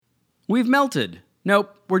We've melted.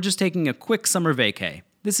 Nope, we're just taking a quick summer vacay.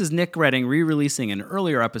 This is Nick Redding re-releasing an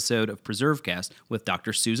earlier episode of PreserveCast with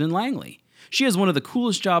Dr. Susan Langley. She has one of the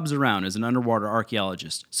coolest jobs around as an underwater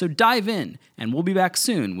archaeologist, so dive in, and we'll be back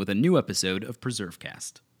soon with a new episode of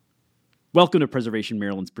PreserveCast. Welcome to Preservation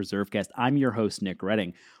Maryland's PreserveCast. I'm your host, Nick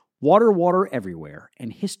Redding. Water everywhere,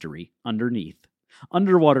 and history underneath.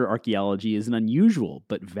 Underwater archaeology is an unusual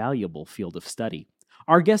but valuable field of study.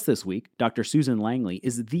 Our guest this week, Dr. Susan Langley,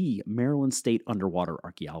 is the Maryland State underwater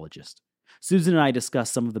archaeologist. Susan and I discuss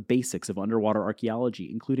some of the basics of underwater archaeology,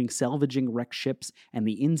 including salvaging wrecked ships and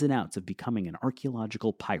the ins and outs of becoming an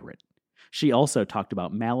archaeological pirate. She also talked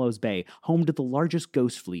about Mallows Bay, home to the largest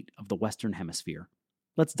ghost fleet of the Western Hemisphere.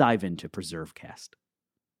 Let's dive into PreserveCast.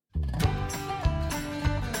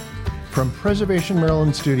 From Preservation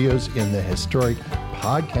Maryland Studios in the historic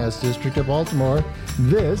Podcast District of Baltimore,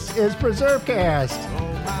 this is PreserveCast.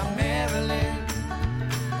 Oh, my Maryland,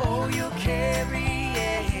 oh, you're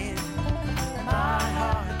carrying my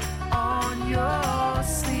heart on your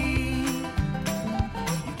sleeve.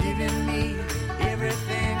 You're giving me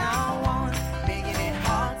everything I want, making it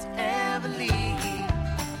hard to ever leave.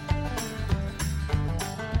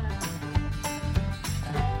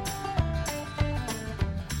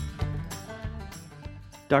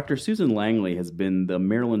 Dr. Susan Langley has been the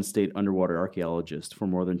Maryland State underwater archaeologist for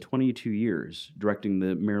more than 22 years, directing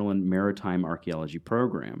the Maryland Maritime Archaeology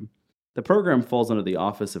Program. The program falls under the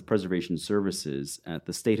Office of Preservation Services at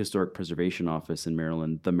the State Historic Preservation Office in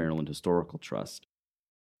Maryland, the Maryland Historical Trust.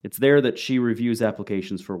 It's there that she reviews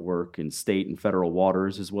applications for work in state and federal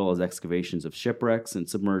waters, as well as excavations of shipwrecks and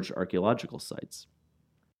submerged archaeological sites.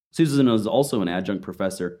 Susan is also an adjunct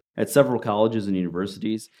professor at several colleges and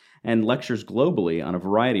universities and lectures globally on a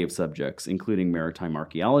variety of subjects, including maritime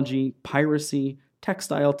archaeology, piracy,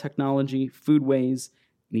 textile technology, foodways,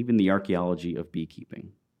 and even the archaeology of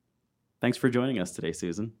beekeeping. Thanks for joining us today,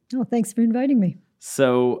 Susan. Oh, thanks for inviting me.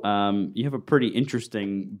 So you have a pretty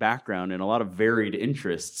interesting background and a lot of varied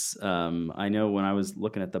interests. I know when I was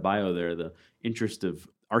looking at the bio there, the interest of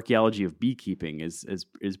archaeology of beekeeping is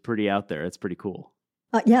pretty out there. It's pretty cool.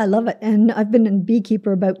 Yeah, I love it. And I've been a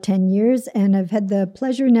beekeeper about 10 years, and I've had the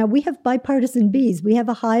pleasure. Now, we have bipartisan bees. We have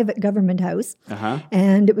a hive at Government House,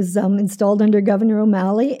 and it was installed under Governor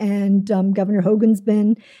O'Malley, and Governor Hogan's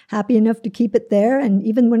been happy enough to keep it there, and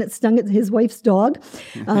even when it stung his wife's dog.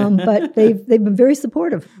 But they've been very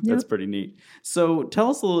supportive. That's pretty neat. So tell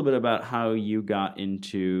us a little bit about how you got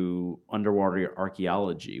into underwater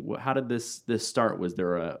archaeology. How did this start? Was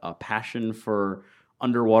there a passion for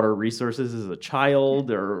underwater resources as a child,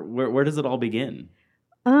 or where does it all begin?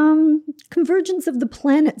 Convergence of the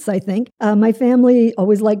planets, I think. My family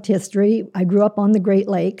always liked history. I grew up on the Great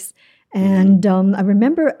Lakes. And I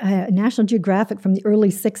remember National Geographic from the early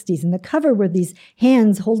 60s, and the cover were these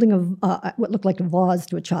hands holding what looked like a vase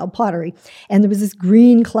to a child, pottery. And there was this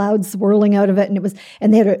green cloud swirling out of it,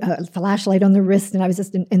 and they had a flashlight on their wrist, and I was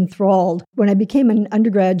just enthralled. When I became an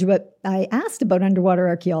undergraduate, I asked about underwater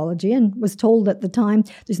archaeology and was told at the time,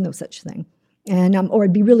 there's no such thing. And or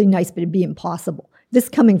it'd be really nice, but it'd be impossible. This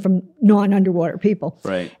coming from non-underwater people.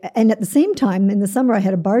 Right. And at the same time, in the summer, I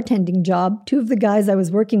had a bartending job. Two of the guys I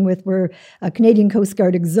was working with were a Canadian Coast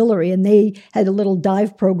Guard auxiliary, and they had a little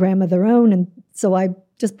dive program of their own. And so I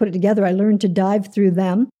just put it together. I learned to dive through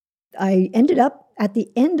them. I ended up, at the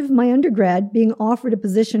end of my undergrad, being offered a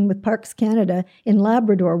position with Parks Canada in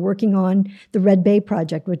Labrador, working on the Red Bay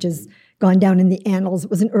project, which has gone down in the annals. It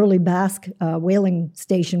was an early Basque whaling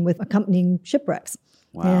station with accompanying shipwrecks.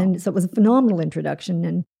 Wow. And so it was a phenomenal introduction.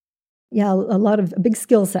 And yeah, a big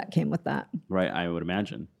skill set came with that. Right, I would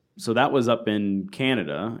imagine. So that was up in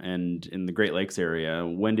Canada and in the Great Lakes area.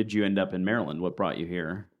 When did you end up in Maryland? What brought you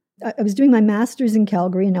here? I was doing my master's in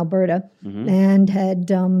Calgary in Alberta and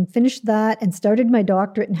had finished that and started my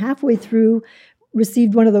doctorate, and halfway through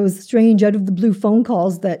received one of those strange out-of-the-blue phone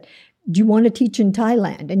calls that, do you want to teach in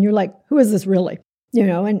Thailand? And you're like, who is this really?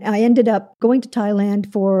 And I ended up going to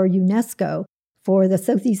Thailand for UNESCO, for the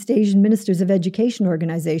Southeast Asian Ministers of Education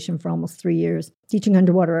Organization for almost 3 years, teaching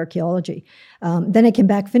underwater archaeology. Then I came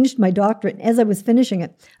back, finished my doctorate, and as I was finishing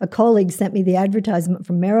it, a colleague sent me the advertisement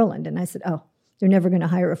from Maryland, and I said, oh, they're never going to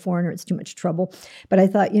hire a foreigner, it's too much trouble. But I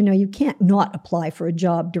thought, you can't not apply for a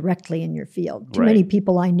job directly in your field. Too many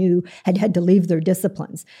people I knew had to leave their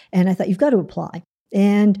disciplines, and I thought, you've got to apply.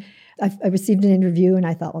 And I received an interview, and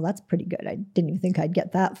I thought, well, that's pretty good. I didn't even think I'd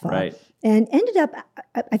get that far. Right. And ended up,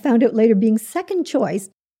 I found out later, being second choice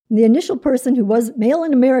The initial person, who was male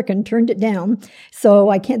and American, turned it down.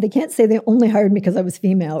 So they can't say they only hired me because I was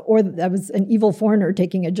female or that I was an evil foreigner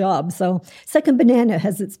taking a job. So second banana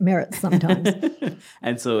has its merits sometimes.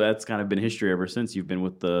 And so that's kind of been history ever since. You've been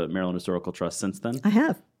with the Maryland Historical Trust since then? I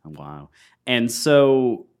have. Wow. And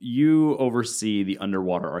so you oversee the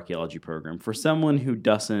underwater archaeology program. For someone who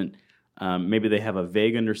doesn't, maybe they have a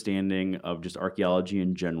vague understanding of just archaeology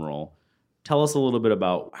in general, tell us a little bit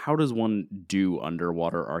about how does one do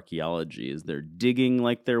underwater archaeology? Is there digging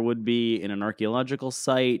like there would be in an archaeological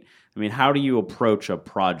site? I mean, how do you approach a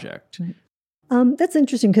project? Right. That's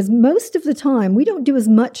interesting because most of the time we don't do as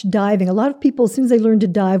much diving. A lot of people, as soon as they learn to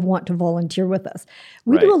dive, want to volunteer with us.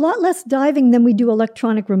 We do a lot less diving than we do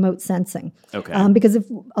electronic remote sensing. Okay. Because if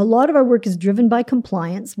a lot of our work is driven by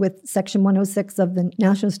compliance with Section 106 of the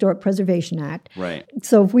National Historic Preservation Act. Right.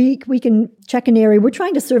 So if we can check an area, we're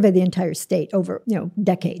trying to survey the entire state over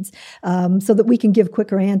decades, so that we can give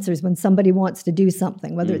quicker answers when somebody wants to do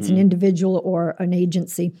something, whether it's an individual or an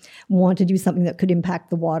agency want to do something that could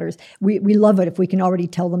impact the waters. We love it if we can already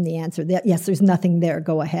tell them the answer. That, yes, there's nothing there,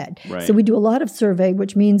 go ahead. Right. So we do a lot of survey,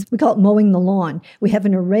 which means we call it mowing the lawn. We have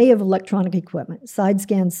an array of electronic equipment, side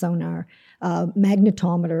scan sonar,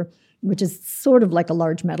 magnetometer, which is sort of like a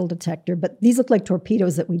large metal detector, but these look like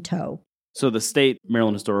torpedoes that we tow. So the state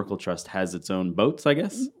Maryland Historical Trust has its own boats, I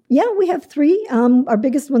guess? Yeah, we have 3. Our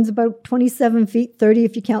biggest one's about 27 feet, 30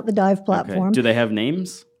 if you count the dive platform. Okay. Do they have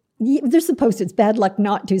names? Yeah, they're supposed to. It's bad luck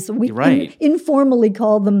not to. So we Right. informally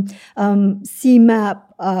call them sea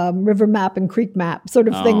map, river map, and creek map sort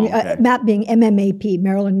of thing. Okay. Map being MMAP,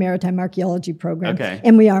 Maryland Maritime Archaeology Program. Okay.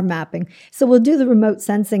 And we are mapping. So we'll do the remote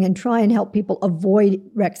sensing and try and help people avoid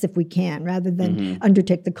wrecks if we can, rather than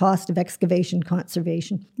undertake the cost of excavation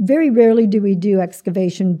conservation. Very rarely do we do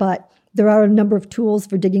excavation, but there are a number of tools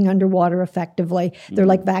for digging underwater effectively. They're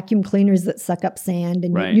like vacuum cleaners that suck up sand,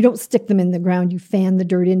 and Right. you don't stick them in the ground. You fan the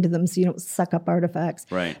dirt into them so you don't suck up artifacts.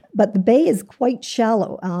 Right. But the bay is quite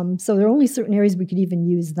shallow, so there are only certain areas we could even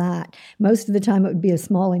use that. Most of the time, it would be a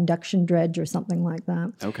small induction dredge or something like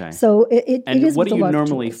that. Okay. So it And is what with are a you lot of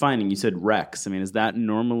normally tools. finding? You said wrecks. I mean, is that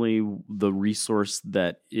normally the resource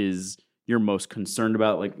that is you're most concerned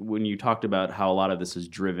about? Like when you talked about how a lot of this is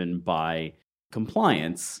driven by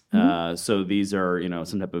compliance. So these are,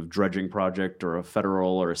 some type of dredging project or a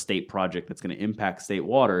federal or a state project that's going to impact state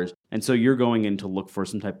waters. And so you're going in to look for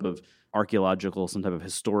some type of archaeological, some type of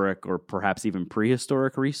historic or perhaps even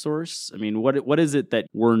prehistoric resource. I mean, what is it that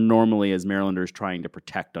we're normally as Marylanders trying to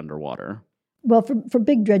protect underwater? Well, for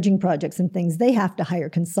big dredging projects and things, they have to hire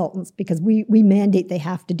consultants because we mandate they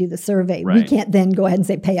have to do the survey. We Right. can't then go ahead and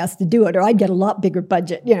say, pay us to do it, or I'd get a lot bigger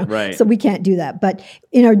budget, Right. So we can't do that. But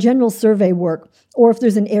in our general survey work, or if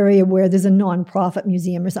there's an area where there's a nonprofit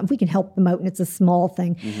museum or something, we can help them out and it's a small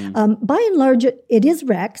thing. By and large, it is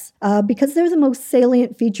wrecks because they're the most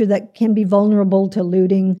salient feature that can be vulnerable to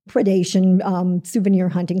looting, predation, souvenir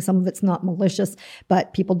hunting. Some of it's not malicious,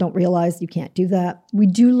 but people don't realize you can't do that. We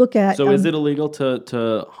do look at... So is it illegal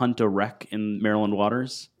to hunt a wreck in Maryland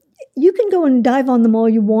waters? You can go and dive on them all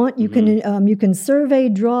you want. You can survey,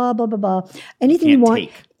 draw, blah, blah, blah. Anything you Can't want.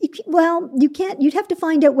 take. You can't. You'd have to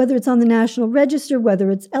find out whether it's on the National Register, whether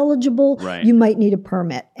it's eligible. Right. You might need a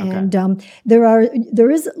permit. Okay. And there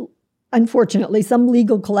is, unfortunately, some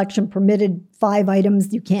legal collection permitted 5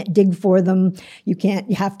 items. You can't dig for them. You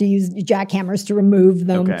have to use jackhammers to remove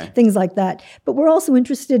them, Okay. things like that. But we're also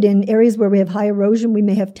interested in areas where we have high erosion. We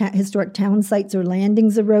may have historic town sites or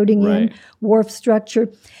landings eroding in, Right. wharf structure.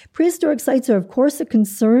 Prehistoric sites are, of course, a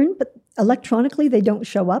concern, but electronically they don't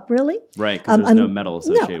show up really. Right, because there's no metal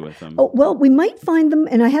associated with them. Oh, well, we might find them,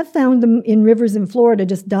 and I have found them in rivers in Florida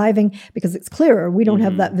just diving because it's clearer. We don't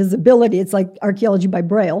have that visibility. It's like archaeology by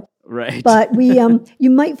Braille. Right. But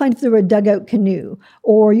you might find if there were a dugout canoe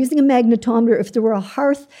or using a magnetometer, if there were a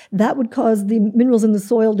hearth, that would cause the minerals in the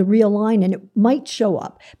soil to realign and it might show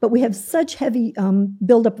up. But we have such heavy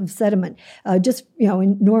buildup of sediment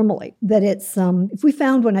normally that it's, if we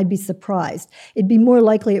found one, I'd be surprised. It'd be more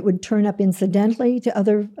likely it would turn up incidentally to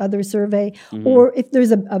other survey. Or if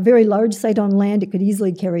there's a very large site on land, it could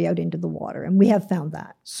easily carry out into the water. And we have found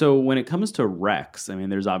that. So when it comes to wrecks, I mean,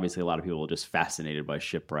 there's obviously a lot of people just fascinated by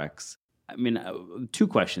shipwrecks. I mean, 2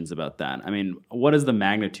 questions about that. I mean, what is the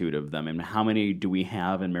magnitude of them, and how many do we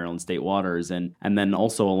have in Maryland state waters? And then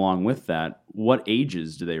also along with that, what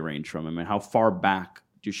ages do they range from? I mean, how far back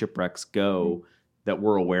do shipwrecks go that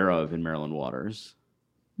we're aware of in Maryland waters?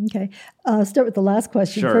 Okay. Start with the last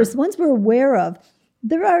question Sure. first. Ones we're aware of,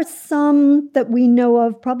 There are some that we know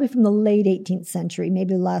of, probably from the late 18th century,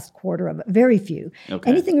 maybe the last quarter of it. Very few. Okay.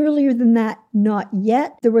 Anything earlier than that, not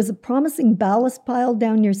yet. There was a promising ballast pile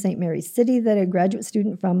down near St. Mary's City that a graduate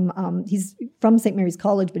student from, he's from St. Mary's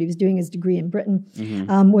College, but he was doing his degree in Britain,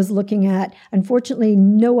 was looking at. Unfortunately,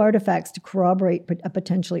 no artifacts to corroborate a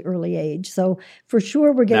potentially early age. So for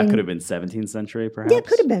sure, we're getting... That could have been 17th century, perhaps? Yeah, it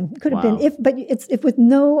could have been. Could have Wow. been. If with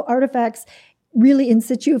no artifacts really in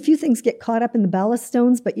situ, a few things get caught up in the ballast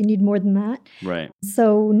stones, but you need more than that. Right.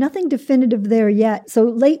 So nothing definitive there yet. So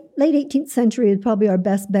late 18th century is probably our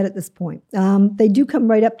best bet at this point. They do come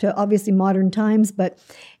right up to obviously modern times, but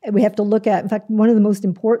we have to look at, in fact, one of the most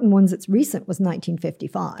important ones that's recent was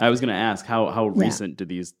 1955. I was going to ask, how recent do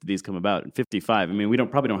these come about? In 55, I mean, we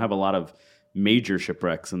probably don't have a lot of major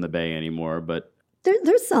shipwrecks in the bay anymore, but...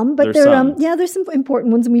 There's some, but There's some. There's some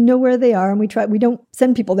important ones, and we know where they are, and we don't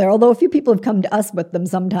send people there. Although a few people have come to us with them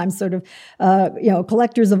sometimes, sort of,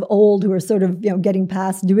 collectors of old who are sort of, getting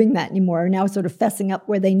past doing that anymore are now sort of fessing up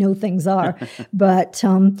where they know things are. But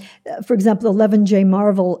for example, the Levin J.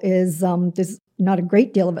 Marvel is there's not a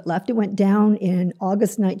great deal of it left. It went down in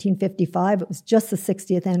August 1955. It was just the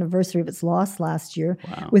 60th anniversary of its loss last year,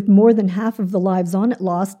 with more than half of the lives on it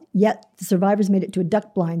lost, yet the survivors made it to a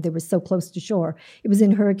duck blind. They were so close to shore. It was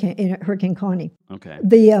in Hurricane Connie. Okay.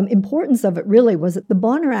 The importance of it really was that the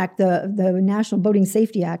Bonner Act, the National Boating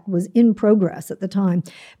Safety Act, was in progress at the time,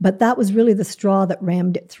 but that was really the straw that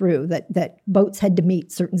rammed it through, that boats had to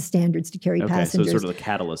meet certain standards to carry passengers. So sort of the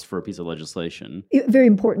catalyst for a piece of legislation. Very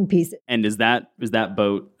important piece. And is that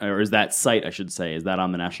boat, or is that site, I should say, is that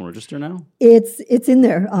on the National Register now? It's in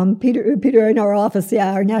there. Peter in our office,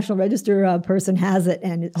 our National Register person has it,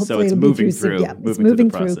 and hopefully it'll be through soon. Yeah, it's moving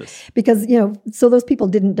through because so those people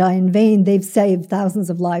didn't die in vain. They've saved thousands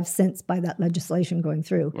of lives since by that legislation going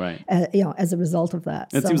through. Right. As a result of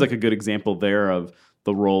that. It seems like a good example there of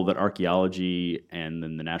the role that archaeology and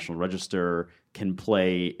then the National Register can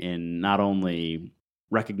play in not only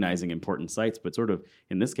recognizing important sites, but sort of,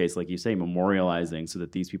 in this case, like you say, memorializing so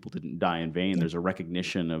that these people didn't die in vain. There's a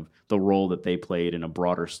recognition of the role that they played in a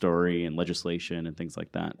broader story and legislation and things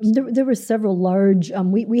like that. There were several large,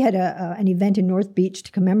 we had an event in North Beach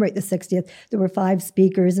to commemorate the 60th. There were 5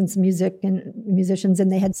 speakers and some musicians,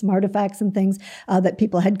 and they had some artifacts and things that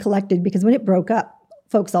people had collected, because when it broke up,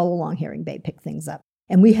 folks all along Herring Bay picked things up.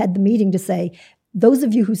 And we had the meeting to say, those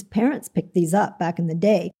of you whose parents picked these up back in the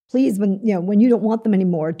day, please, when you don't want them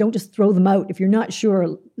anymore, don't just throw them out. If you're not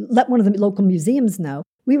sure, let one of the local museums know.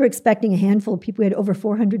 We were expecting a handful of people. We had over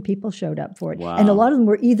 400 people showed up for it. Wow. And a lot of them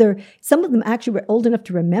were some of them actually were old enough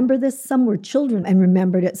to remember this. Some were children and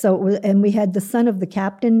remembered it. And we had the son of the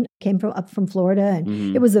captain came up from Florida.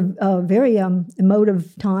 And it was a very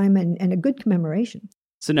emotive time and a good commemoration.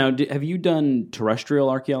 So now, have you done terrestrial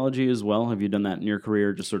archaeology as well? Have you done that in your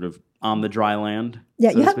career, just sort of on the dry land?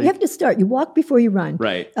 Yeah, you have to start. You walk before you run.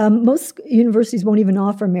 Right. Most universities won't even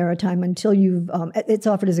offer maritime until it's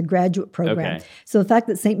offered as a graduate program. Okay. So the fact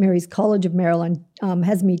that St. Mary's College of Maryland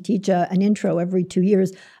has me teach an intro every 2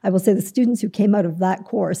 years, I will say the students who came out of that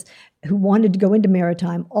course who wanted to go into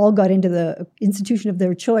maritime all got into the institution of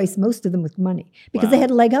their choice, most of them with money, because they had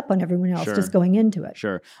a leg up on everyone else just going into it.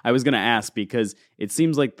 Sure. I was going to ask, because it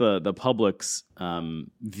seems like the public's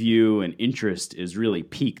view and interest is really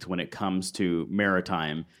peaked when it comes to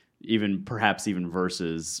maritime, perhaps even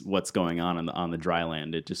versus what's going on the dry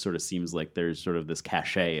land. It just sort of seems like there's sort of this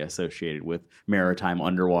cachet associated with maritime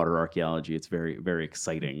underwater archaeology. It's very, very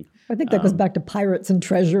exciting. I think that goes back to pirates and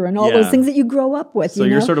treasure and all those things that you grow up with. So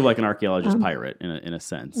you're sort of like an archaeologist pirate in a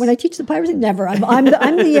sense. When I teach the piracy, never. I'm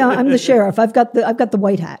the sheriff. I've got the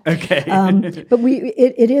white hat. Okay. But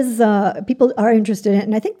it is people are interested in it,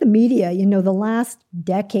 and I think the media, the last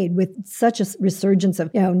decade with such a resurgence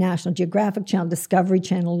of National Geographic Channel, Discovery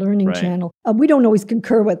Channel, Learning Channel, we don't always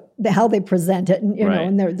concur with how they present it, and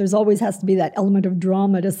and there's always has to be that element of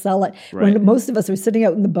drama to sell it. Right. When most of us are sitting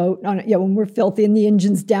out in the boat on it, when we're filthy and the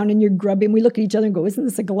engine's down and you're grubby, and we look at each other and go, "Isn't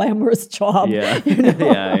this a glamorous job?" Yeah,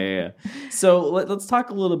 yeah. So let's talk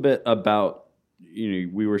a little bit about.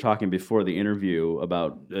 We were talking before the interview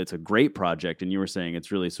about it's a great project, and you were saying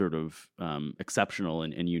it's really sort of exceptional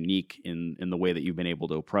and unique in the way that you've been able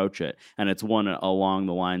to approach it. And it's one along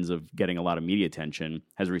the lines of getting a lot of media attention,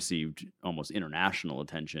 has received almost international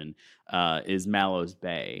attention, is Mallows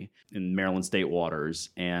Bay in Maryland state waters.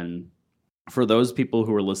 And for those people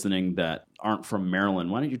who are listening that aren't from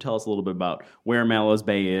Maryland, why don't you tell us a little bit about where Mallows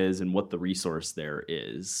Bay is and what the resource there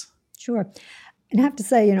is? Sure. And I have to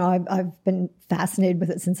say, I've been fascinated with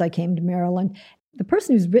it since I came to Maryland. The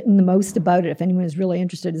person who's written the most about it, if anyone is really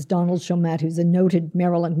interested, is Donald Chalmette, who's a noted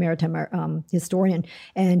Maryland maritime historian.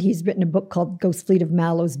 And he's written a book called Ghost Fleet of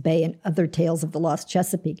Mallows Bay and Other Tales of the Lost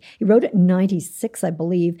Chesapeake. He wrote it in 96, I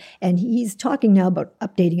believe. And he's talking now about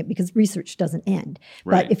updating it because research doesn't end.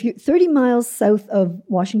 Right. But if you're 30 miles south of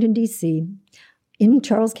Washington, D.C., in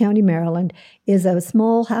Charles County, Maryland, is a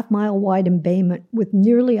small half-mile wide embayment with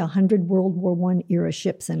nearly 100 World War I era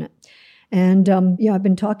ships in it. And, I've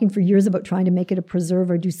been talking for years about trying to make it a preserve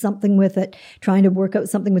or do something with it, trying to work out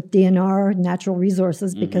something with DNR, Natural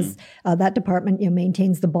Resources, because that department,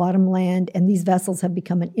 maintains the bottom land, and these vessels have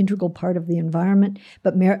become an integral part of the environment.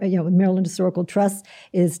 But, Maryland Historical Trust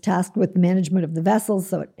is tasked with the management of the vessels,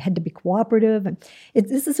 so it had to be cooperative. And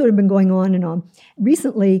this has sort of been going on and on.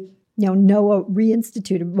 Recently, NOAA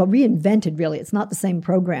reinvented, really. It's not the same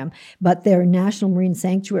program, but their National Marine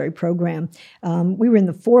Sanctuary Program. We were in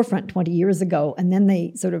the forefront 20 years ago, and then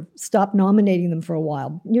they sort of stopped nominating them for a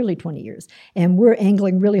while, nearly 20 years. And we're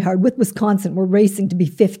angling really hard with Wisconsin. We're racing to be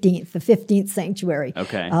the 15th sanctuary.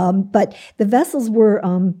 Okay. But the vessels were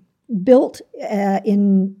built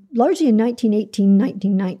largely in 1918,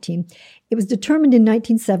 1919. It was determined in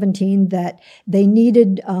 1917 that they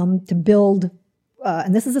needed to build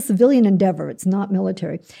and this is a civilian endeavor, it's not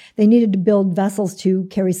military. They needed to build vessels to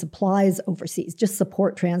carry supplies overseas, just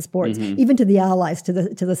support transports, even to the Allies, to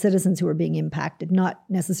the citizens who were being impacted, not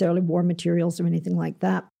necessarily war materials or anything like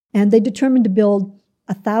that. And they determined to build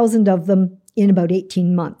 1,000 of them in about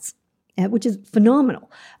 18 months, which is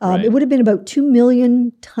phenomenal. Right. It would have been about 2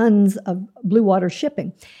 million tons of blue water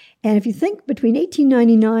shipping. And if you think between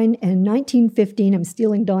 1899 and 1915, I'm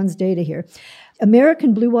stealing Don's data here,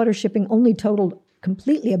 American blue water shipping only totaled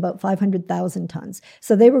completely about 500,000 tons.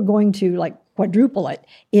 So they were going to quadruple it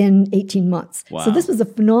in 18 months. Wow. So this was a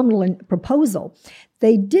phenomenal proposal.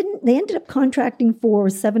 They ended up contracting for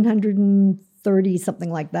 730,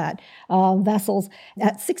 something like that, vessels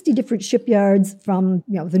at 60 different shipyards from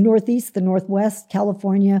the Northeast, the Northwest,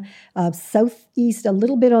 California, Southeast, a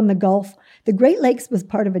little bit on the Gulf. The Great Lakes was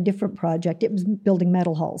part of a different project. It was building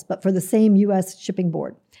metal hulls, but for the same U.S. Shipping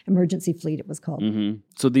Board. Emergency Fleet, it was called.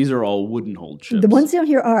 So these are all wooden-hulled ships. The ones down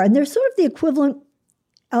here are, and they're sort of the equivalent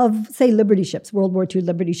of, say, Liberty ships, World War II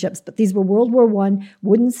Liberty ships, but these were World War I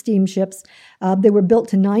wooden steamships. They were built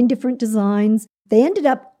to 9 different designs. They ended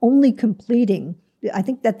up only completing, I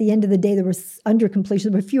think at the end of the day, there was under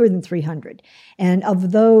completion, there were fewer than 300. And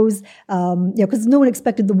of those, because no one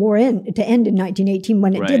expected the war to end in 1918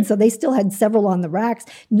 when it did, so they still had several on the racks.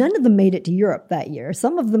 None of them made it to Europe that year.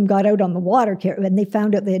 Some of them got out on the water, and they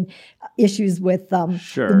found out they had issues with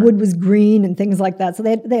the wood was green and things like that. So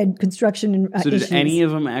they had construction and so issues.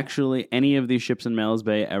 Did any of these ships in Mallows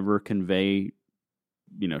Bay ever convey,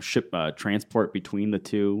 ship transport between the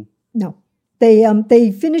two? No.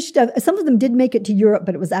 They finished, some of them did make it to Europe,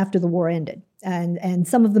 but it was after the war ended. And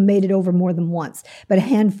some of them made it over more than once, but a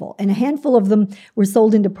handful. And a handful of them were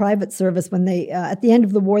sold into private service when they, at the end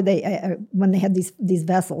of the war, when they had these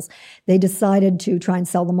vessels, they decided to try and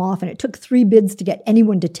sell them off. And it took 3 bids to get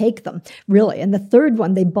anyone to take them, really. And the third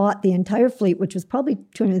one, they bought the entire fleet, which was probably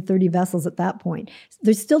 230 vessels at that point.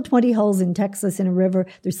 There's still 20 hulls in Texas in a river.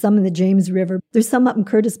 There's some in the James River. There's some up in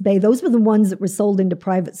Curtis Bay. Those were the ones that were sold into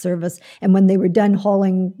private service. And when they were done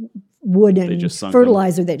hauling wood and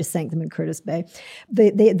fertilizer, they just sank them in Curtis Bay.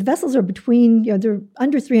 The vessels are between, they're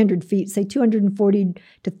under 300 feet, say 240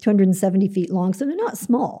 to 270 feet long, so they're not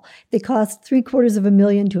small. They cost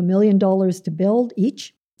 $750,000 to $1 million to build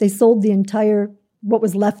each. They sold what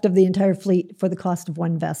was left of the entire fleet for the cost of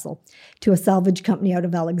one vessel to a salvage company out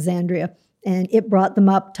of Alexandria. And it brought them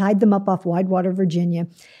up, tied them up off Widewater, Virginia.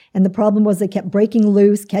 And the problem was they kept breaking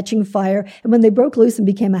loose, catching fire. And when they broke loose and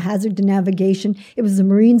became a hazard to navigation, it was the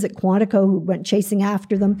Marines at Quantico who went chasing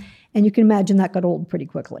after them. And you can imagine that got old pretty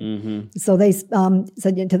quickly. So they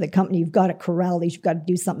said to the company, you've got to corral these, you've got to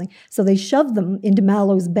do something. So they shoved them into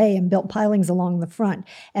Mallows Bay and built pilings along the front.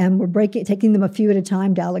 And were taking them a few at a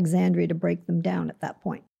time to Alexandria to break them down at that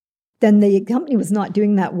point. Then the company was not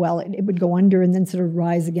doing that well. It would go under and then sort of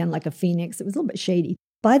rise again like a phoenix. It was a little bit shady.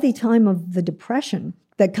 By the time of the Depression,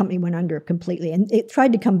 that company went under completely. And it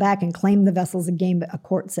tried to come back and claim the vessels again, but a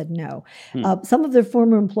court said no. Some of their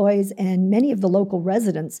former employees and many of the local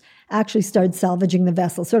residents actually started salvaging the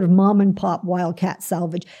vessels, sort of mom and pop wildcat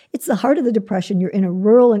salvage. It's the heart of the Depression. You're in a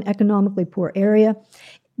rural and economically poor area.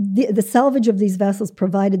 The salvage of these vessels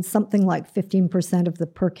provided something like 15% of the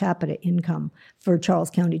per capita income for Charles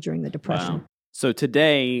County during the Depression. Wow. So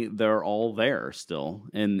today they're all there still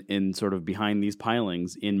in sort of behind these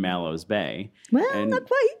pilings in Mallows Bay. Well, And not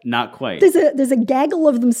quite. Not quite. There's a gaggle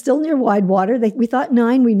of them still near Widewater. We thought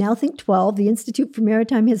 9, we now think 12. The Institute for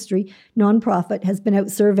Maritime History, nonprofit, has been out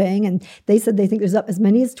surveying, and they said they think there's up as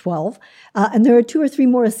many as 12. And there are 2 or 3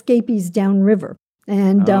 more escapees downriver.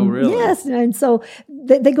 And really? Yes, and so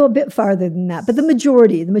they go a bit farther than that. But the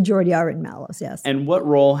majority are in Mallows, yes. And what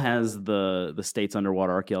role has the state's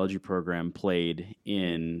underwater archaeology program played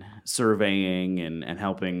in surveying and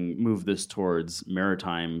helping move this towards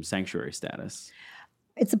maritime sanctuary status?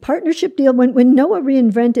 It's a partnership deal. When NOAA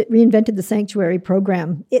reinvented the sanctuary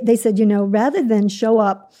program, they said, rather than show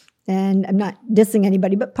up, and I'm not dissing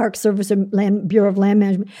anybody, but Park Service or Bureau of Land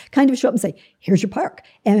Management kind of show up and say, here's your park.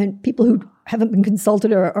 And people who haven't been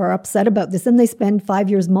consulted or are upset about this, then they spend 5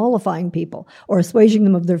 years mollifying people or assuaging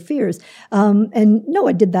them of their fears. And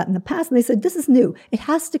NOAA did that in the past, and they said, this is new. It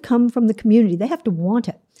has to come from the community. They have to want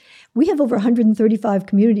it. We have over 135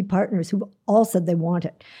 community partners who all said they want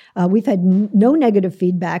it. We've had no negative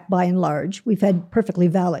feedback by and large. We've had perfectly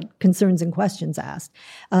valid concerns and questions asked.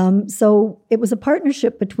 So it was a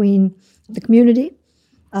partnership between the community,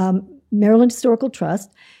 Maryland Historical Trust,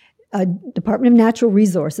 Department of Natural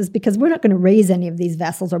Resources, because we're not going to raise any of these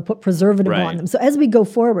vessels or put preservative on them. So as we go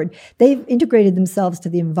forward, they've integrated themselves to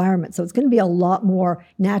the environment. So it's going to be a lot more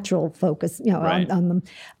natural focus, on them.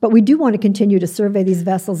 But we do want to continue to survey these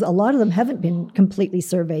vessels. A lot of them haven't been completely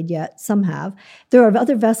surveyed yet. Some have. There are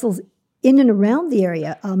other vessels in and around the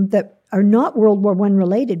area that are not World War I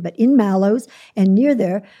related, but in Mallows and near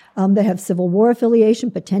there that have Civil War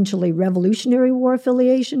affiliation, potentially Revolutionary War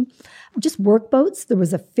affiliation. Just workboats. There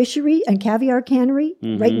was a fishery and caviar cannery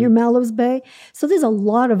right near Mallows Bay. So there's a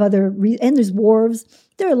lot of other, and there's wharves.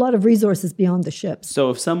 There are a lot of resources beyond the ships. So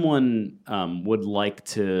if someone would like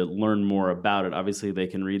to learn more about it, obviously they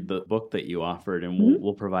can read the book that you offered, and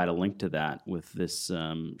we'll provide a link to that with this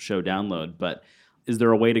show download. But is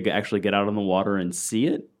there a way to actually get out on the water and see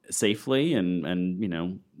it safely and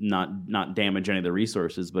not damage any of the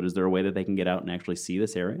resources? But is there a way that they can get out and actually see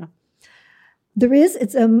this area? There is.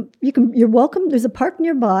 It's you're welcome. There's a park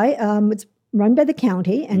nearby. It's run by the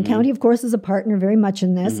county, and county, of course, is a partner very much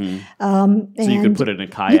in this. So you can put it in a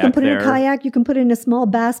kayak. You can put it in a kayak. You can put it in a small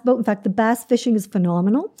bass boat. In fact, the bass fishing is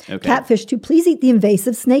phenomenal. Okay. Catfish too. Please eat the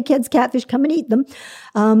invasive snakeheads. Catfish, come and eat them.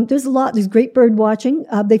 There's a lot. There's great bird watching.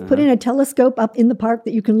 They've put in a telescope up in the park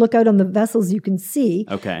that you can look out on the vessels you can see.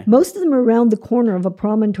 Okay. Most of them are around the corner of a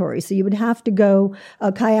promontory, so you would have to go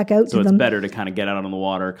kayak out to them. So it's better to kind of get out on the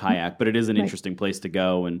water, kayak, but it is an interesting place to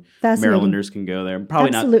go, and Marylanders can go there.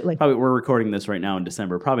 Probably we're recording this right now in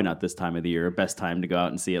December. Probably not this time of the year. Best time to go out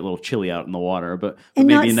and see it. A little chilly out in the water, but and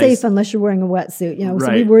maybe not safe unless you're wearing a wetsuit.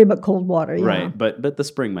 So we worry about cold water. Right, but the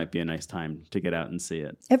spring might be a nice time to get out and see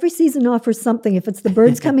it. Every season offers something. If it's the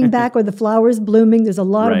birds coming back or the flowers blooming, there's a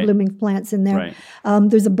lot of blooming plants in there. Right.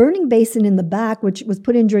 There's a burning basin in the back, which was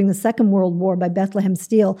put in during the Second World War by Bethlehem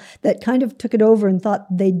Steel, that kind of took it over and thought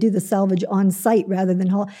they'd do the salvage on site rather than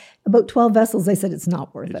haul. About 12 vessels, they said it's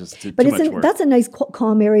not worth it. But that's a nice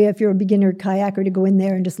calm area if you're a beginner kayaker to go in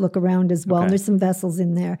there and just look around as well. Okay. And there's some vessels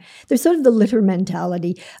in there. There's sort of the litter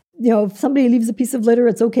mentality. If somebody leaves a piece of litter,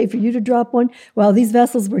 it's okay for you to drop one. Well, these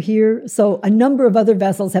vessels were here, so a number of other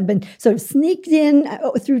vessels have been sort of sneaked in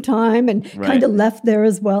through time and kind of left there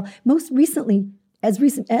as well. Most recently, as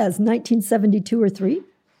recent as 1972 or 3.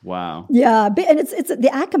 Wow. Yeah, and it's the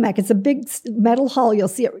Accomack. It's a big metal hull. You'll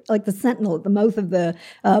see it like the Sentinel at the mouth of the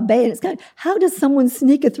bay. And it's kind of, how does someone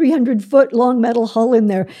sneak a 300-foot long metal hull in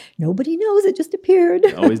there? Nobody knows. It just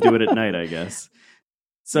appeared. Always do it at night, I guess.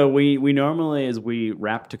 So we normally, as we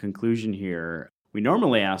wrap to conclusion here, we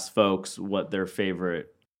normally ask folks what their favorite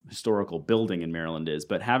historical building in Maryland is.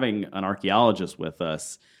 But having an archaeologist with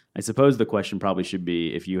us, I suppose the question probably should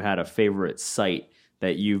be if you had a favorite site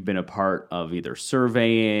that you've been a part of either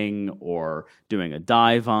surveying or doing a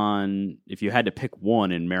dive on. If you had to pick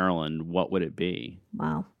one in Maryland, what would it be?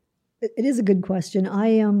 Wow. It is a good question.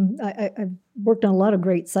 I've worked on a lot of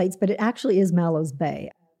great sites, but it actually is Mallows Bay.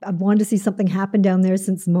 I've wanted to see something happen down there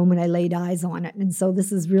since the moment I laid eyes on it. And so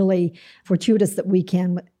this is really fortuitous that we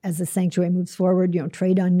can, as the sanctuary moves forward,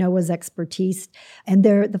 trade on NOAA's expertise and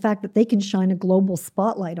the fact that they can shine a global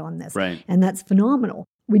spotlight on this. Right. And that's phenomenal.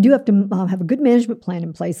 We do have to have a good management plan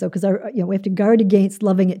in place, though, because we have to guard against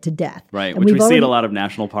loving it to death. Right, and which we see at a lot of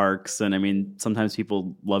national parks, and I mean, sometimes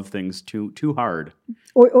people love things too hard.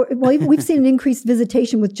 Or we've seen an increased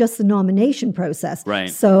visitation with just the nomination process. Right.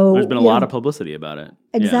 So there's been a lot of publicity about it.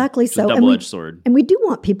 Exactly. It's So, a double-edged sword. And we do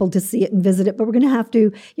want people to see it and visit it, but we're going to have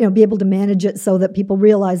to, be able to manage it so that people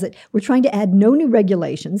realize that we're trying to add no new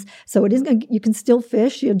regulations. So it isn't. You can still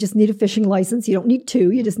fish. You just need a fishing license. You don't need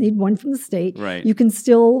two. You just need one from the state. Right. You can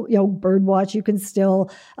still, bird watch. You can still,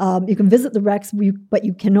 you can visit the wrecks, but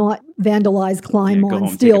you cannot vandalize, climb go on,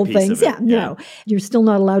 home, steal take a piece things. of it. No. You're still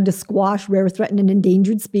not allowed to squash rare, threatened, and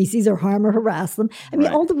endangered species or harm or harass them. I mean,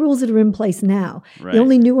 Right. all the rules that are in place now. Right. The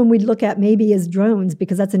only new one we'd look at maybe is drones,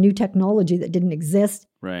 because that's a new technology that didn't exist.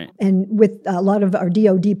 Right. And with a lot of our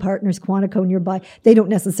DOD partners, Quantico nearby, they don't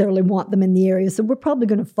necessarily want them in the area. So we're probably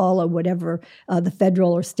going to follow whatever the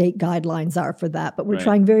federal or state guidelines are for that. But we're Right.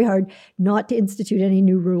 trying very hard not to institute any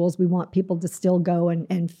new rules. We want people to still go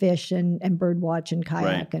and fish and bird watch and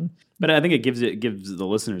kayak. Right. But I think it gives the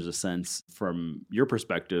listeners a sense, from your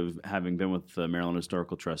perspective, having been with the Maryland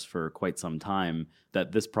Historical Trust for quite some time,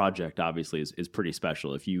 that this project obviously is pretty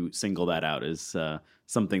special. If you single that out as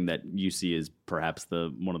something that you see as perhaps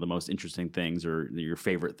one of the most interesting things, or your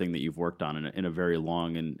favorite thing that you've worked on in a very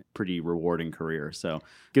long and pretty rewarding career. So it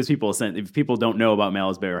gives people a sense. If people don't know about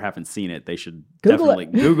Mallows Bay or haven't seen it, they should definitely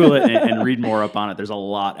Google it and read more up on it. There's a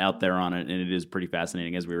lot out there on it, and it is pretty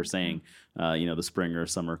fascinating. As we were saying, the spring or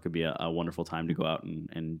summer could be a wonderful time to go out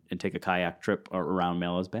and take a kayak trip around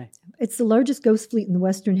Mallows Bay. It's the largest ghost fleet in the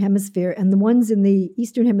Western Hemisphere, and the ones in the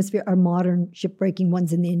Eastern Hemisphere are modern shipbreaking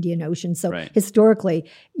ones in the Indian Ocean. So Right. historically,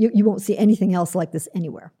 you won't see anything else like this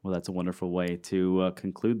anywhere. Well, that's a wonderful way to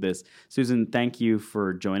conclude this. Susan, thank you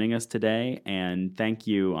for joining us today, and thank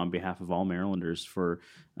you on behalf of all Marylanders for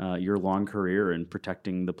your long career in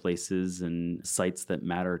protecting the places and sites that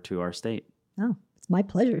matter to our state. Oh, it's my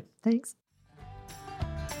pleasure. Thanks.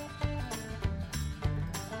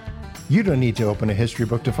 You don't need to open a history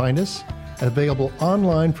book to find us. Available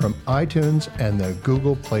online from iTunes and the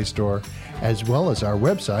Google Play Store, as well as our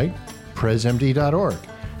website, presmd.org.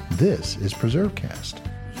 This is PreserveCast.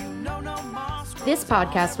 This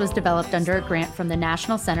podcast was developed under a grant from the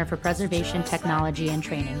National Center for Preservation Technology and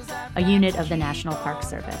Training, a unit of the National Park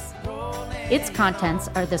Service. Its contents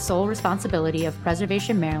are the sole responsibility of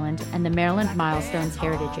Preservation Maryland and the Maryland Milestones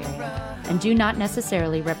Heritage Area, and do not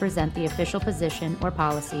necessarily represent the official position or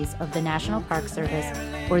policies of the National Park Service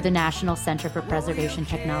or the National Center for Preservation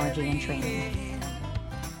Technology and Training.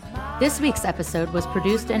 This week's episode was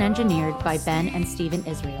produced and engineered by Ben and Stephen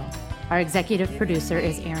Israel. Our executive producer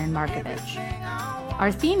is Aaron Markovich.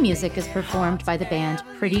 Our theme music is performed by the band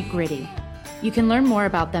Pretty Gritty. You can learn more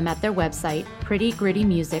about them at their website,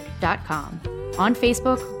 prettygrittymusic.com, on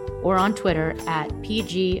Facebook or on Twitter at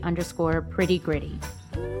PG_prettygritty.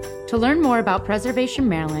 To learn more about Preservation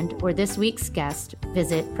Maryland or this week's guest,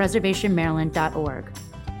 visit preservationmaryland.org.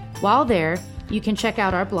 While there, you can check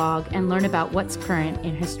out our blog and learn about what's current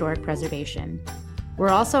in historic preservation. We're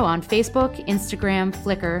also on Facebook, Instagram,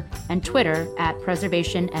 Flickr, and Twitter at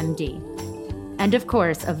PreservationMD. And of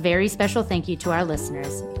course, a very special thank you to our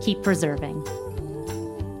listeners. Keep preserving.